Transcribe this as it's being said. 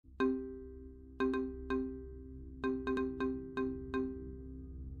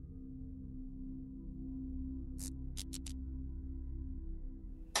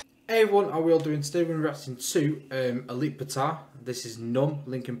Hey everyone, how are we all doing? Today we're reacting to Alip. This is Numb,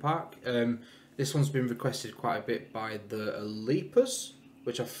 Linkin Park. This one's been requested quite a bit by the Alipers,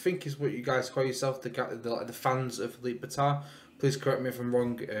 which I think is what you guys call yourself, the fans of Alip. Please correct me if I'm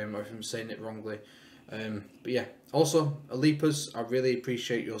wrong, or if I'm saying it wrongly. But yeah, also Alipers, I really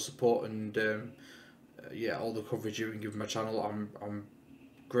appreciate your support and yeah, all the coverage you've been giving my channel. I'm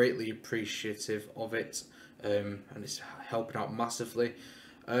greatly appreciative of it, and it's helping out massively.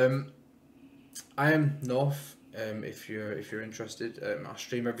 I am North. If you're interested, I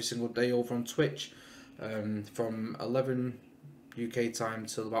stream every single day over on Twitch, from 11 UK time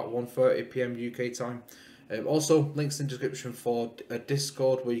till about 1:30 PM UK time. Also, links in the description for a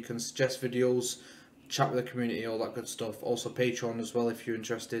Discord where you can suggest videos, chat with the community, all that good stuff. Also Patreon as well if you're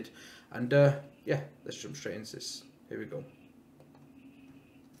interested. And yeah, let's jump straight into this. Here we go.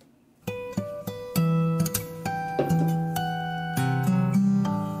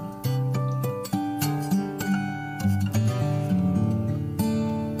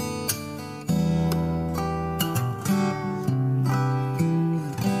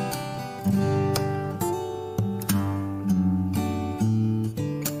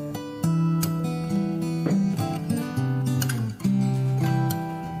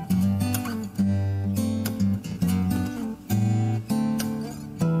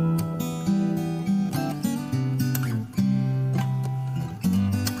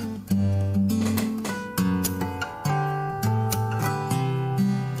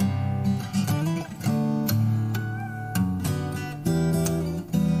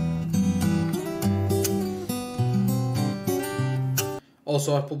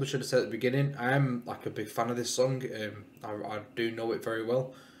 Also, I probably should have said at the beginning, I am like a big fan of this song. I do know it very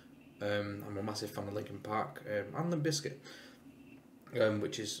well. I'm a massive fan of Linkin Park and Limp Bizkit,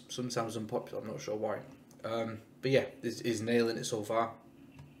 which is sometimes unpopular. I'm not sure why. But yeah, he's nailing it so far.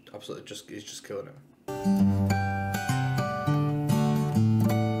 Absolutely, he's just killing it.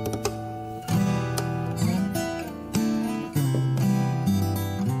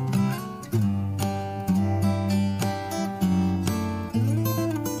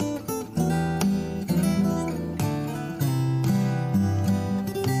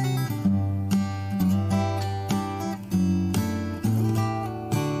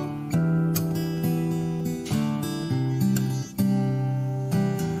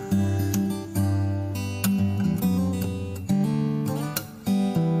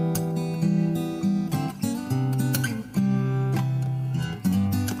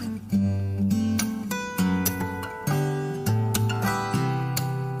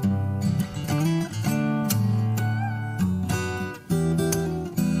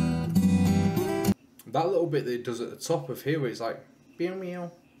 That little bit that it does at the top of here, where it's like, meow meow,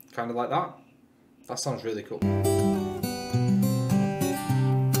 kind of like that. That sounds really cool.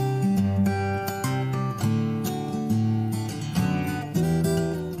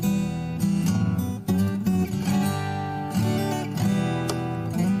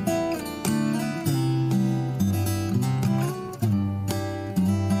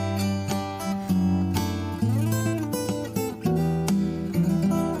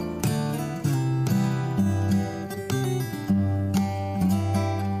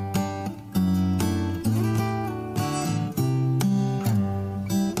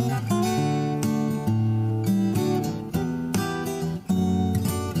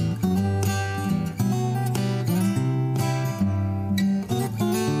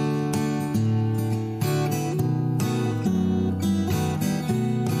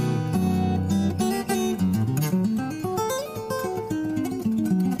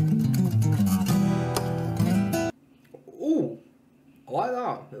 I like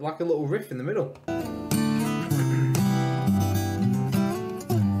that, like a little riff in the middle.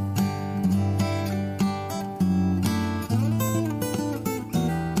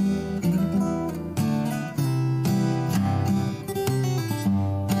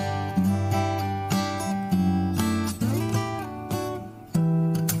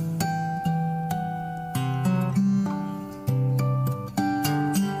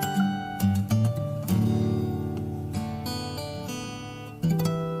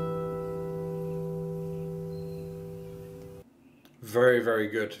 Very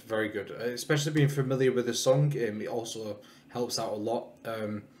good, very good. Especially being familiar with the song, it also helps out a lot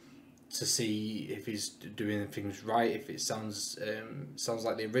to see if he's doing things right, if it sounds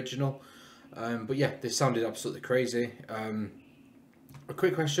like the original. But yeah, this sounded absolutely crazy. A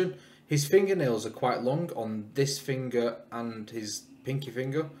quick question: his fingernails are quite long on this finger and his pinky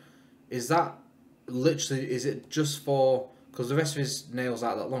finger. Is that literally? Is it just for? Because the rest of his nails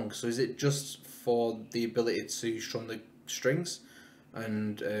aren't that long. So is it just for the ability to strum the strings?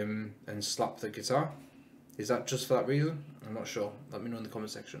 and slap the guitar. Is that just for that reason? I'm not sure. Let me know in the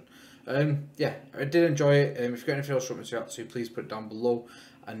comment section. Yeah, I did enjoy it. If you've got anything else you want me to react to, please put it down below.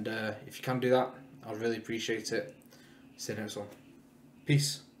 And if you can do that, I'll really appreciate it. See you next one.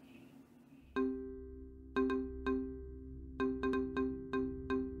 Peace.